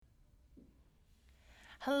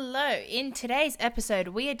Hello, in today's episode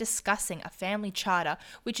we are discussing a family charter,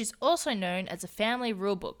 which is also known as a family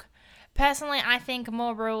rulebook. Personally, I think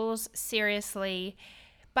more rules, seriously,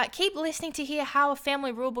 but keep listening to hear how a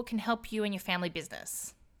family rulebook can help you and your family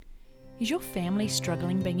business. Is your family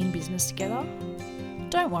struggling being in business together?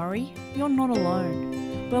 Don't worry, you're not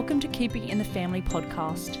alone. Welcome to Keeping It in the Family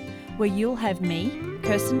podcast, where you'll have me,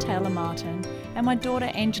 Kirsten Taylor Martin, and my daughter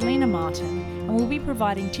Angelina Martin, and we'll be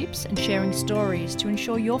providing tips and sharing stories to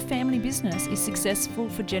ensure your family business is successful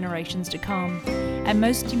for generations to come. And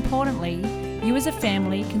most importantly, you as a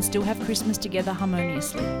family can still have Christmas together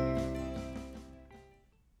harmoniously.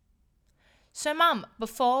 So Mum,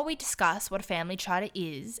 before we discuss what a family charter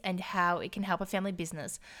is and how it can help a family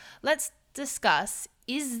business, let's discuss,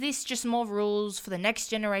 is this just more rules for the next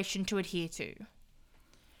generation to adhere to?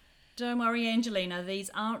 Don't worry, Angelina, these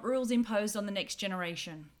aren't rules imposed on the next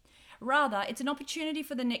generation. Rather, it's an opportunity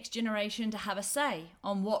for the next generation to have a say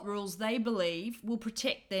on what rules they believe will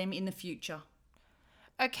protect them in the future.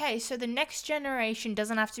 Okay, so the next generation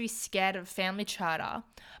doesn't have to be scared of a family charter,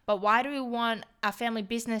 but why do we want our family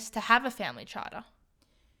business to have a family charter?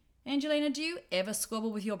 Angelina, do you ever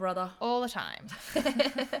squabble with your brother? All the time.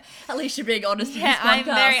 At least you're being honest in Yeah, this podcast.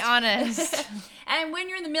 I'm very honest. And when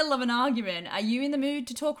you're in the middle of an argument, are you in the mood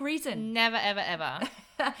to talk reason? Never, ever, ever.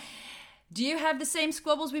 Do you have the same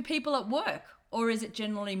squabbles with people at work? Or is it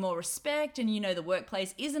generally more respect and you know the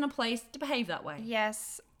workplace isn't a place to behave that way?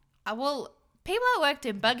 Yes. Well, people at work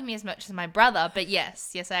don't bug me as much as my brother, but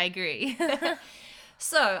yes, I agree.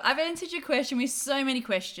 So, I've answered your question with so many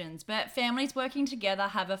questions, but families working together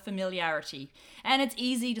have a familiarity, and it's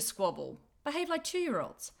easy to squabble. Behave like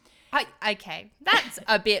 2-year-olds. Okay, that's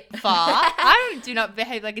a bit far. I do not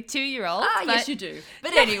behave like a 2-year-old. Yes, you do.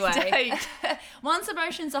 But anyway, Don't. once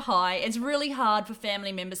emotions are high, it's really hard for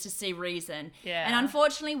family members to see reason. Yeah. And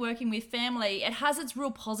unfortunately, working with family, it has its real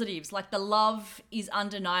positives, like the love is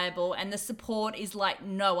undeniable and the support is like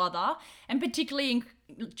no other. And particularly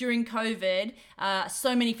during COVID,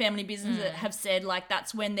 so many family businesses have said like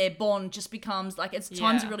that's when their bond just becomes like it's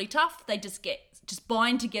times are really tough. They just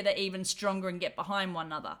bind together even stronger and get behind one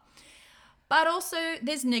another. But also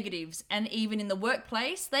there's negatives, and even in the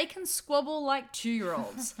workplace, they can squabble like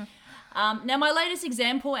 2-year-olds. Now, my latest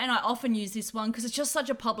example, and I often use this one because it's just such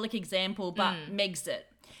a public example, but Meg's it.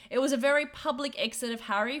 It was a very public exit of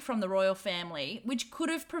Harry from the royal family, which could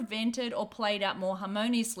have prevented or played out more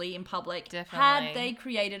harmoniously in public had they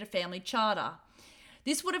created a family charter.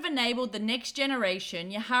 This would have enabled the next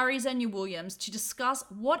generation, your Harrys and your Williams, to discuss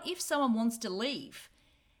what if someone wants to leave?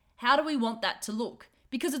 How do we want that to look?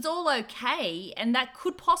 Because it's all okay, and that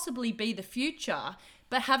could possibly be the future,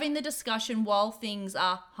 but having the discussion while things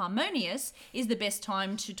are harmonious is the best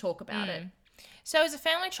time to talk about it. So is a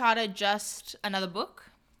family charter just another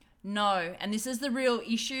book? No, and this is the real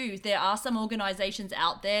issue. There are some organisations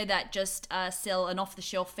out there that just sell an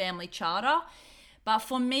off-the-shelf family charter, but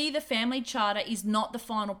for me, the family charter is not the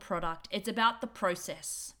final product. It's about the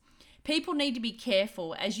process. People need to be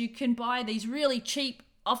careful, as you can buy these really cheap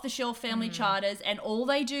off-the-shelf family charters, and all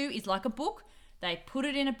they do is like a book. They put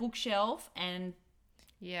it in a bookshelf, and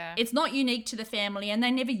it's not unique to the family, and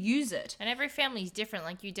they never use it. And every family is different.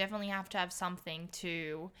 Like, you definitely have to have something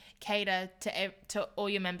to cater to all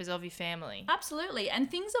your members of your family. Absolutely,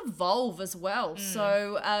 and things evolve as well.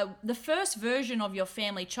 So the first version of your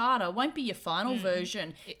family charter won't be your final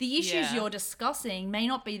version. The issues you're discussing may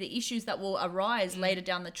not be the issues that will arise later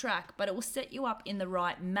down the track, but it will set you up in the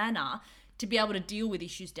right manner to be able to deal with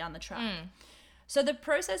issues down the track. So the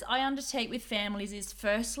process I undertake with families is,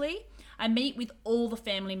 firstly, I meet with all the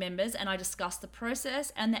family members and I discuss the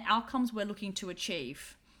process and the outcomes we're looking to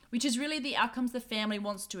achieve, which is really the outcomes the family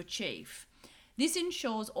wants to achieve. This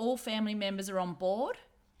ensures all family members are on board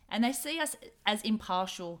and they see us as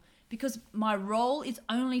impartial, because my role is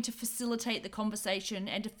only to facilitate the conversation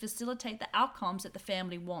and to facilitate the outcomes that the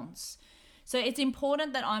family wants. So it's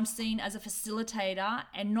important that I'm seen as a facilitator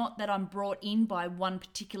and not that I'm brought in by one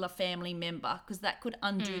particular family member, because that could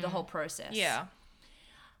undo the whole process. Yeah.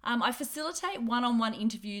 I facilitate one-on-one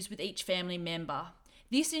interviews with each family member.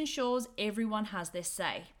 This ensures everyone has their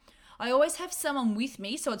say. I always have someone with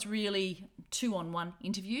me, so it's really 2-on-1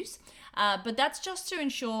 interviews. But that's just to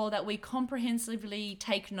ensure that we comprehensively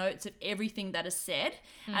take notes of everything that is said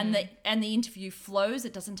and the interview flows.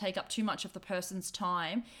 It doesn't take up too much of the person's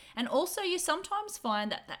time. And also you sometimes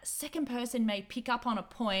find that that second person may pick up on a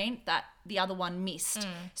point that the other one missed.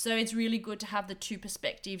 So it's really good to have the two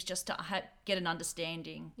perspectives just to get an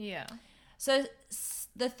understanding. Yeah. So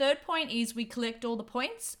the third point is we collect all the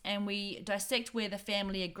points and we dissect where the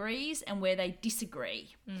family agrees and where they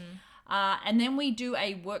disagree. And then we do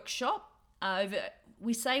a workshop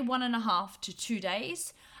we say 1.5 to 2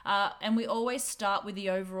 days. And we always start with the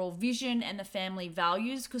overall vision and the family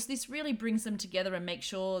values, because this really brings them together and makes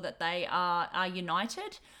sure that they are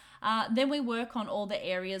united. Then we work on all the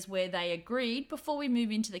areas where they agreed before we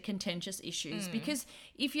move into the contentious issues. Because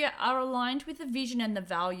if you are aligned with the vision and the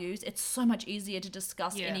values, it's so much easier to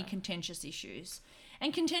discuss any contentious issues.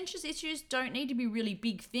 And contentious issues don't need to be really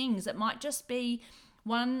big things. It might just be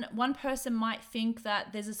one person might think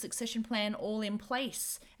that there's a succession plan all in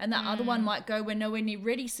place, and the other one might go, we're nowhere near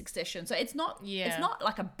ready succession. So it's not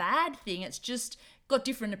like a bad thing. It's just got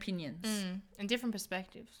different opinions. And different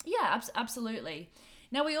perspectives. Yeah, absolutely.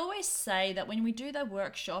 Now, we always say that when we do the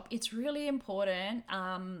workshop, it's really important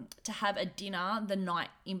to have a dinner the night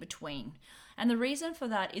in between. And the reason for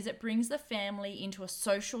that is it brings the family into a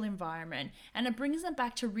social environment, and it brings them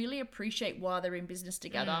back to really appreciate why they're in business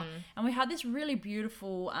together. And we had this really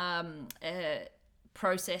beautiful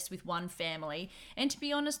process with one family, and to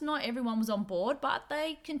be honest, not everyone was on board, but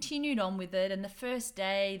they continued on with it. And the first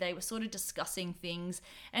day they were sort of discussing things,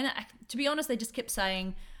 and to be honest, they just kept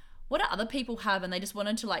saying, what do other people have? And they just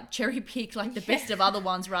wanted to like cherry pick like the best of other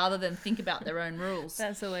ones rather than think about their own rules.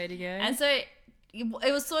 That's the way to go. And so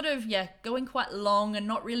it was sort of, going quite long and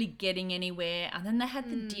not really getting anywhere. And then they had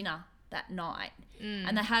the dinner that night.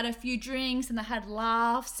 And they had a few drinks and they had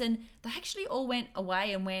laughs, and they actually all went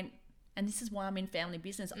away and went, and this is why I'm in family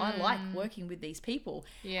business. I like working with these people.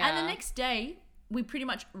 Yeah. And the next day, we pretty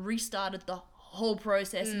much restarted the whole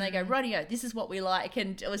process, and they go, rightio, this is what we like.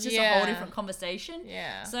 And it was just a whole different conversation.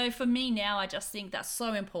 Yeah. So for me now, I just think that's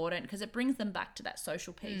so important because it brings them back to that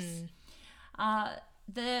social piece.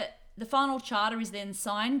 The final charter is then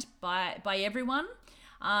signed by everyone.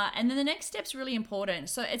 And then the next step's really important.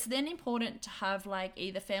 So it's then important to have like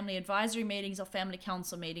either family advisory meetings or family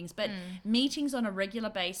council meetings, but meetings on a regular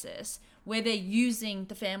basis where they're using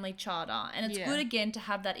the family charter. And it's good again to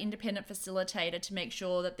have that independent facilitator to make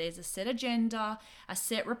sure that there's a set agenda, a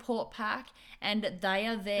set report pack, and they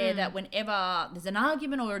are there that whenever there's an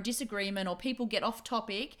argument or a disagreement or people get off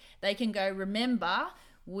topic, they can go, remember,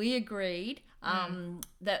 we agreed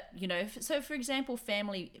that, so for example,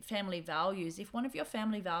 family values, if one of your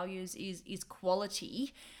family values is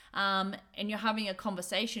quality, and you're having a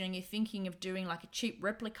conversation and you're thinking of doing like a cheap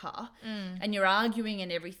replica and you're arguing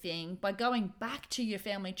and everything, by going back to your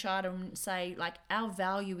family charter and say like, our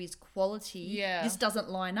value is quality, this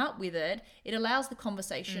doesn't line up with it, it allows the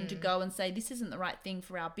conversation to go and say, this isn't the right thing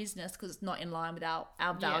for our business because it's not in line with our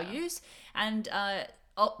values. And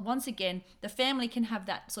once again, the family can have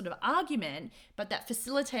that sort of argument, but that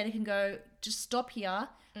facilitator can go, just stop here.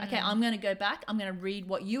 Okay, I'm going to go back. I'm going to read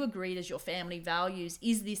what you agreed as your family values.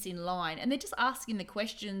 Is this in line? And they're just asking the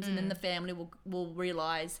questions, and then the family will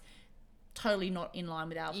realize totally not in line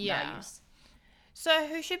with our values. So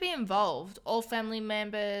who should be involved? All family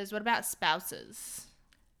members? What about spouses?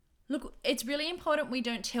 Look, it's really important we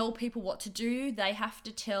don't tell people what to do. They have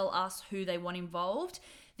to tell us who they want involved.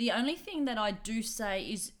 The only thing that I do say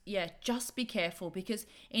is, just be careful, because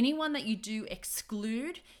anyone that you do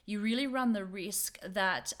exclude, you really run the risk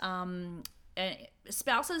that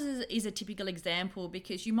spouses is a typical example,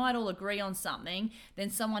 because you might all agree on something, then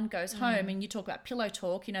someone goes home and you talk about pillow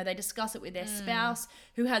talk, they discuss it with their spouse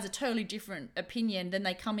who has a totally different opinion, then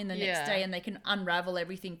they come in the next day and they can unravel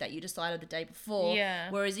everything that you decided the day before.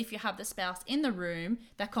 Whereas if you have the spouse in the room,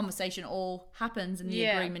 that conversation all happens and the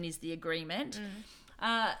agreement is the agreement.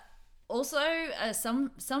 Also,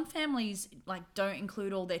 some families like don't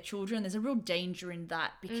include all their children. There's a real danger in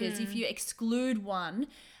that, because if you exclude one,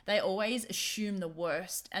 they always assume the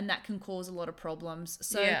worst, and that can cause a lot of problems.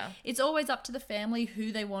 So it's always up to the family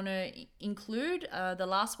who they want to include. The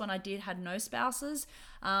last one I did had no spouses,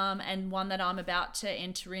 and one that I'm about to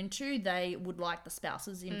enter into, they would like the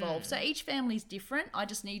spouses involved. So each family's different. I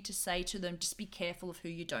just need to say to them, just be careful of who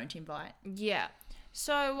you don't invite. Yeah.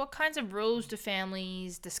 So what kinds of rules do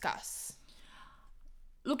families discuss?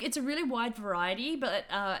 Look, it's a really wide variety, but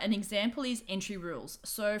an example is entry rules.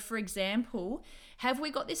 So, for example, have we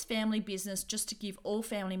got this family business just to give all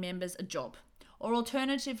family members a job? Or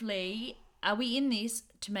alternatively, are we in this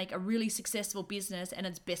to make a really successful business and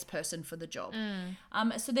it's best person for the job?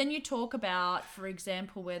 So then you talk about, for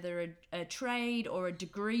example, whether a trade or a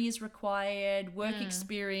degree is required, work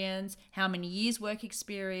experience, how many years work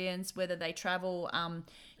experience, whether they travel,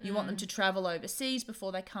 you want them to travel overseas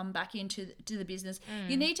before they come back into the business.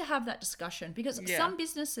 You need to have that discussion, because some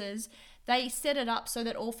businesses, they set it up so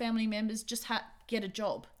that all family members just get a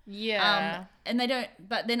job. And they don't,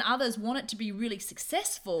 but then others want it to be really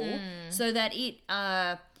successful so that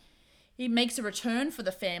it makes a return for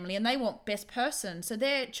the family, and they want best person. So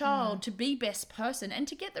their child to be best person and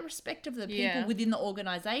to get the respect of the people within the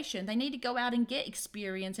organization, they need to go out and get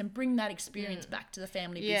experience and bring that experience back to the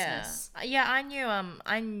family business. Yeah,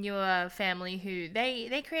 I knew a family who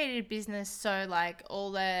they created a business so like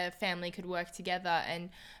all their family could work together,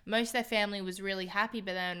 and most of their family was really happy,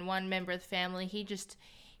 but then one member of the family, he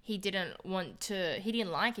didn't like it. He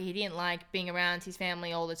didn't like being around his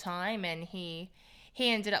family all the time, and he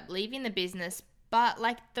ended up leaving the business. But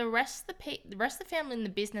like the rest of the family in the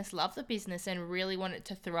business loved the business and really want it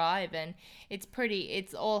to thrive, and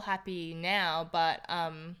it's all happy now. But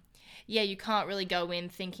you can't really go in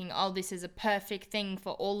thinking, oh, this is a perfect thing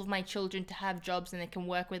for all of my children to have jobs and they can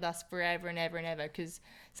work with us forever and ever and ever, because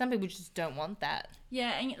some people just don't want that.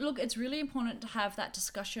 Yeah, and look, it's really important to have that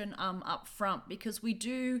discussion up front, because we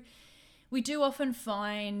do often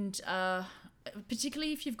find,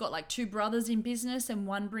 particularly if you've got like two brothers in business and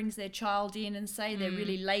one brings their child in and say they're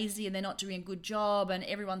really lazy and they're not doing a good job and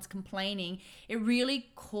everyone's complaining, it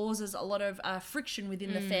really causes a lot of friction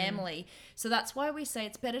within the family. So that's why we say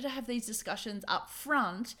it's better to have these discussions up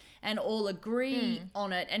front and all agree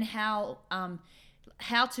on it and how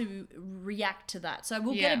to react to that. So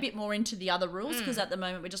we'll get a bit more into the other rules, because at the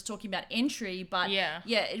moment we're just talking about entry, but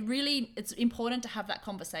it's important to have that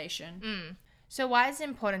conversation. So why is it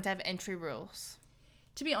important to have entry rules?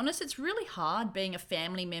 To be honest, it's really hard being a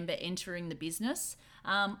family member entering the business.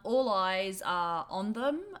 All eyes are on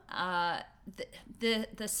them.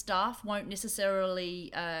 The staff won't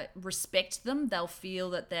necessarily respect them. They'll feel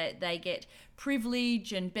that they get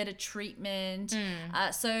privilege and better treatment.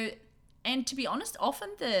 And to be honest,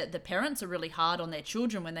 often the parents are really hard on their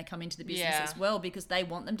children when they come into the business as well, because they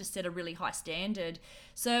want them to set a really high standard.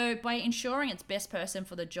 So by ensuring it's best person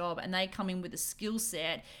for the job and they come in with a skill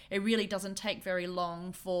set, it really doesn't take very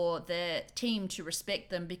long for the team to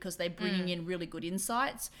respect them, because they're bringing in really good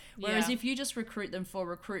insights. Whereas if you just recruit them for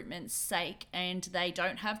recruitment's sake and they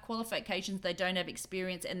don't have qualifications, they don't have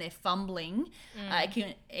experience, and they're fumbling, it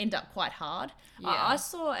can end up quite hard. I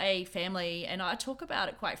saw a family, and I talk about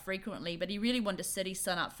it quite frequently, but he really wanted to set his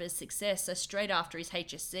son up for success. So straight after his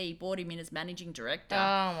HSC, brought him in as managing director.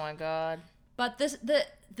 Oh my God. But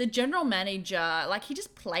the general manager, like, he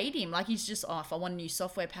just played him. Like, he's just, if I want a new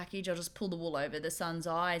software package, I'll just pull the wool over the son's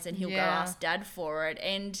eyes and he'll go ask dad for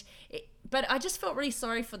it. But I just felt really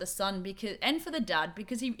sorry for the son and for the dad,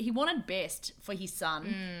 because he wanted best for his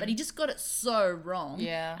son, but he just got it so wrong.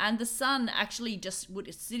 Yeah. And the son actually just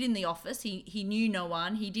would sit in the office. He knew no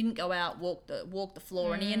one. He didn't go out, walk the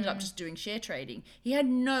floor, and he ended up just doing share trading. He had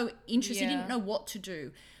no interest. He didn't know what to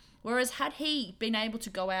do. Whereas had he been able to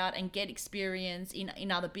go out and get experience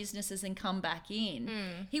in other businesses and come back in,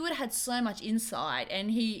 he would have had so much insight,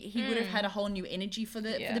 and he would have had a whole new energy for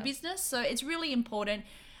the business. So it's really important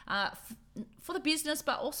for the business,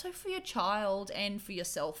 but also for your child and for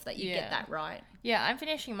yourself, that you get that right. Yeah, I'm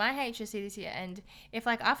finishing my HSC this year, and if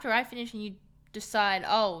like after I finish and you decide,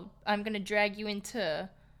 oh, I'm going to drag you into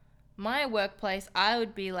my workplace, I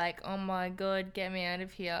would be like, oh my God, get me out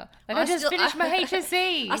of here. Like, I just finished my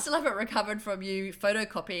HSC. I still haven't recovered from you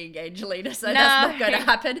photocopying, Angelina, so that's not going to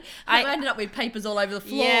happen. I ended up with papers all over the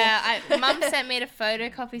floor. Yeah, Mum sent me to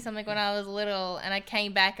photocopy something when I was little, and I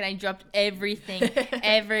came back and I dropped everything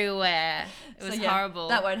everywhere. It was horrible.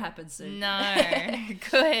 That won't happen soon. No.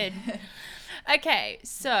 Good. Okay,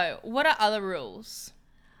 so what are other rules?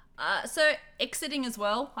 So exiting as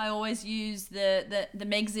well. I always use the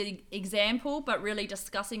Megxit example, but really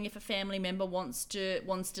discussing if a family member wants to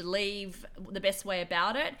leave, the best way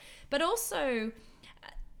about it. But also,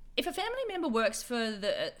 if a family member works for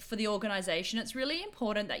the organization, it's really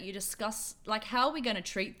important that you discuss like how we're going to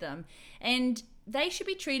treat them, and they should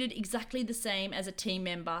be treated exactly the same as a team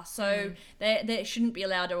member. So they shouldn't be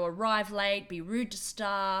allowed to arrive late, be rude to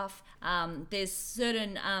staff. There's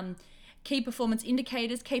certain key performance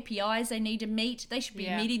indicators, KPIs they need to meet. They should be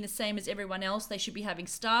meeting the same as everyone else. They should be having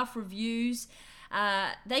staff reviews.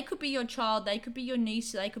 They could be your child, they could be your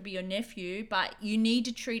niece, they could be your nephew, but you need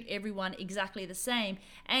to treat everyone exactly the same.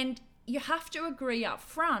 And you have to agree up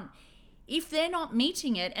front. If they're not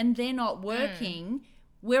meeting it and they're not working,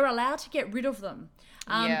 we're allowed to get rid of them.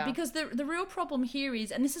 Because the real problem here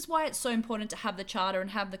is, and this is why it's so important to have the charter and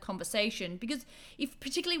have the conversation, because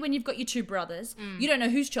particularly when you've got your two brothers, you don't know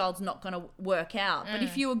whose child's not going to work out. But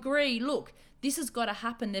if you agree, look, this has got to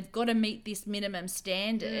happen, they've got to meet this minimum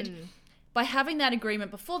standard. By having that agreement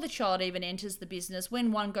before the child even enters the business,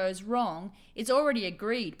 when one goes wrong, it's already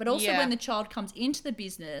agreed. But also when the child comes into the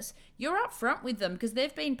business, you're upfront with them, because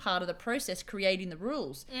they've been part of the process creating the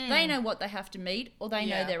rules. They know what they have to meet, or they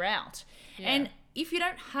know they're out. And if you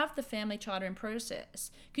don't have the family charter in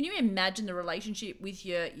process, can you imagine the relationship with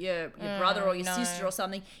your brother or your sister or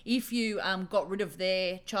something if you got rid of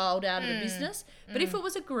their child out of the business? But if it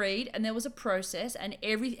was agreed and there was a process and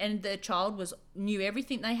the child knew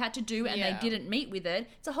everything they had to do and they didn't meet with it,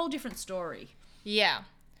 it's a whole different story. Yeah.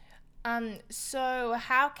 So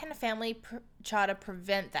how can a family charter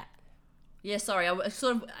prevent that? Yeah, sorry, I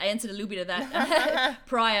sort of answered a little bit of that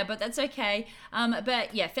prior, but that's okay.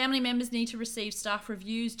 But yeah, family members need to receive staff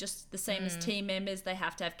reviews just the same as team members. They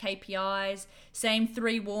have to have KPIs, same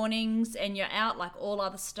 3 warnings, and you're out like all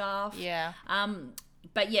other staff. Yeah.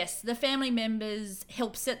 But yes, the family members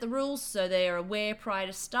help set the rules so they're aware prior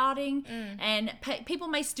to starting. And people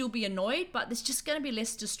may still be annoyed, but there's just going to be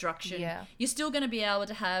less destruction. Yeah. You're still going to be able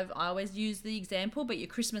to have, I always use the example, but your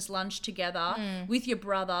Christmas lunch together with your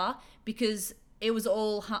brother, because it was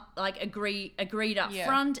all like agreed up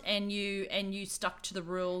front, and you stuck to the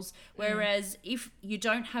rules. Whereas if you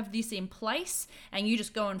don't have this in place and you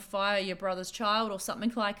just go and fire your brother's child or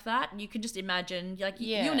something like that, you can just imagine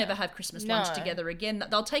you'll never have Christmas lunch together again.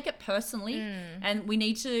 They'll take it personally, and we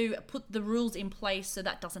need to put the rules in place so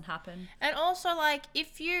that doesn't happen. And also, like,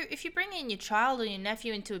 if you bring in your child or your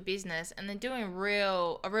nephew into a business and they're doing a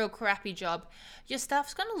real crappy job, your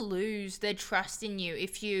staff's gonna lose their trust in you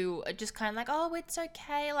if you are just kind of like, oh, it's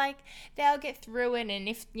okay, like they'll get through it. And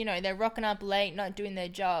if they're rocking up late, not doing their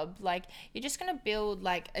job, like you're just gonna build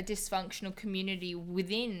like a dysfunctional community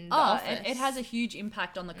within the office. It has a huge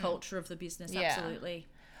impact on the culture of the business. Absolutely.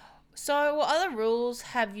 So what other rules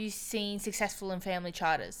have you seen successful in family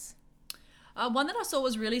charters? One that I saw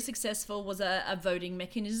was really successful was a voting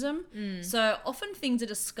mechanism. So often things are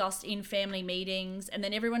discussed in family meetings and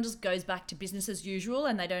then everyone just goes back to business as usual,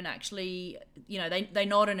 and they don't actually, they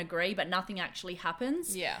nod and agree, but nothing actually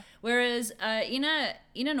happens. Yeah. Whereas in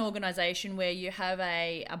an organization where you have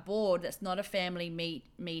a board that's not a family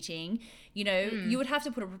meeting, you would have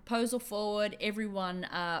to put a proposal forward, everyone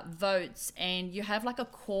votes, and you have like a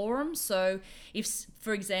quorum. So if,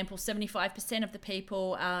 for example, 75% of the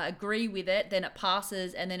people agree with it, then it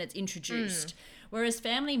passes and then it's introduced. Whereas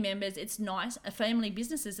family members, it's nice, family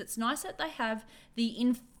businesses, it's nice that they have the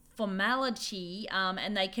informality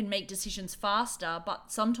and they can make decisions faster,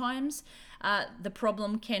 but sometimes the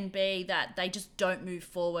problem can be that they just don't move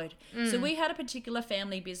forward. So we had a particular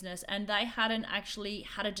family business and they hadn't actually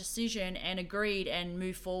had a decision and agreed and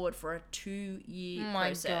moved forward for a 2-year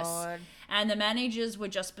process. God. And the managers were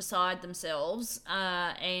just beside themselves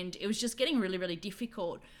and it was just getting really, really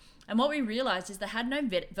difficult. And what we realized is they had no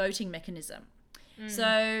voting mechanism.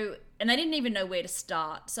 So, and they didn't even know where to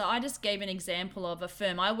start. So I just gave an example of a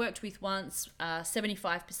firm I worked with once.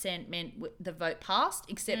 75% meant the vote passed,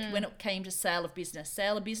 except when it came to sale of business.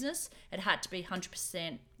 Sale of business, it had to be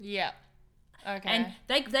 100%. Yeah. Okay. And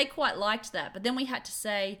they quite liked that. But then we had to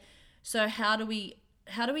say, so how do we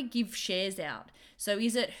give shares out? So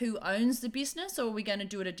is it who owns the business, or are we going to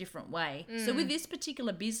do it a different way? So with this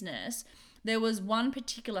particular business, there was one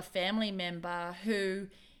particular family member who,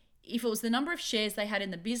 if it was the number of shares they had in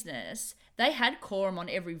the business, they had quorum on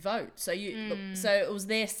every vote. So so it was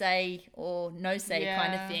their say or no say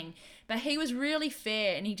kind of thing. But he was really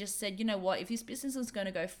fair, and he just said, you know what, if this business is going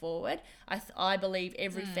to go forward, I believe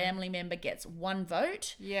every family member gets 1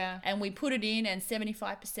 vote. Yeah. And we put it in, and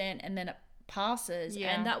 75%, and then it passes.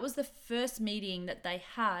 Yeah. And that was the first meeting that they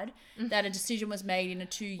had that a decision was made in a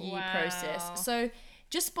 2-year process. So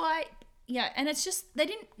just by... Yeah, and it's just they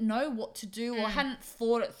didn't know what to do or hadn't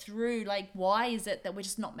thought it through. Like, why is it that we're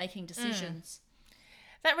just not making decisions?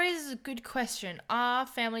 That raises a good question. Are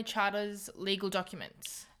family charters legal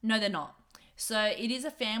documents? No, they're not. So it is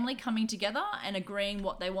a family coming together and agreeing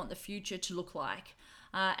what they want the future to look like.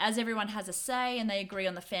 As everyone has a say and they agree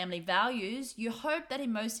on the family values, you hope that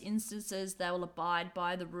in most instances they will abide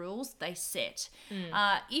by the rules they set.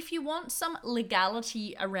 If you want some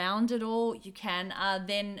legality around it all, you can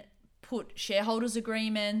then put shareholders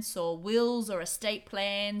agreements or wills or estate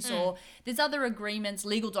plans or there's other agreements,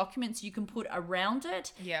 legal documents you can put around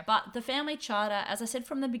it. Yeah. But the family charter, as I said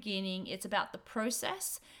from the beginning, it's about the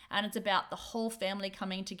process and it's about the whole family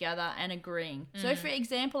coming together and agreeing. So for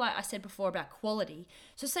example, I said before about quality.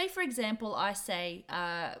 So say for example, I say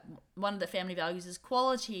one of the family values is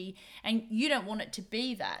quality and you don't want it to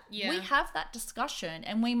be that. Yeah. We have that discussion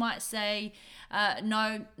and we might say,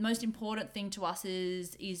 no, most important thing to us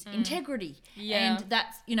is integrity. Yeah. And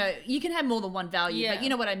that's, you can have more than one value, but you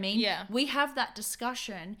know what I mean? Yeah. We have that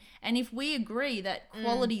discussion. And if we agree that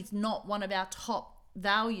quality is not one of our top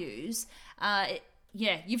values,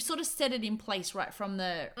 you've sort of set it in place right from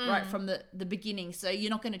the beginning. So you're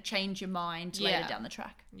not going to change your mind later down the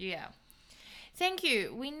track. Yeah. Thank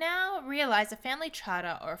you. We now realize a family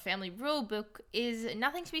charter or a family rule book is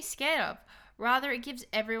nothing to be scared of. Rather, it gives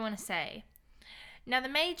everyone a say. Now, the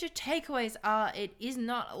major takeaways are it is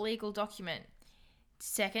not a legal document.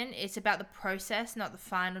 Second, it's about the process, not the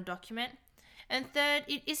final document. And third,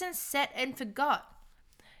 it isn't set and forgot.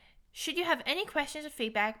 Should you have any questions or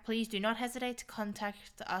feedback, please do not hesitate to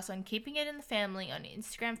contact us on Keeping It in the Family on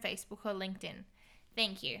Instagram, Facebook, or LinkedIn.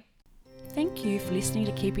 Thank you. Thank you for listening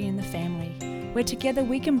to Keeping in the Family, where together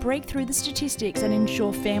we can break through the statistics and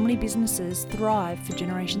ensure family businesses thrive for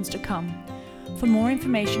generations to come. For more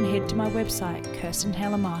information, head to my website,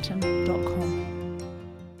 kirstentaylormartin.com.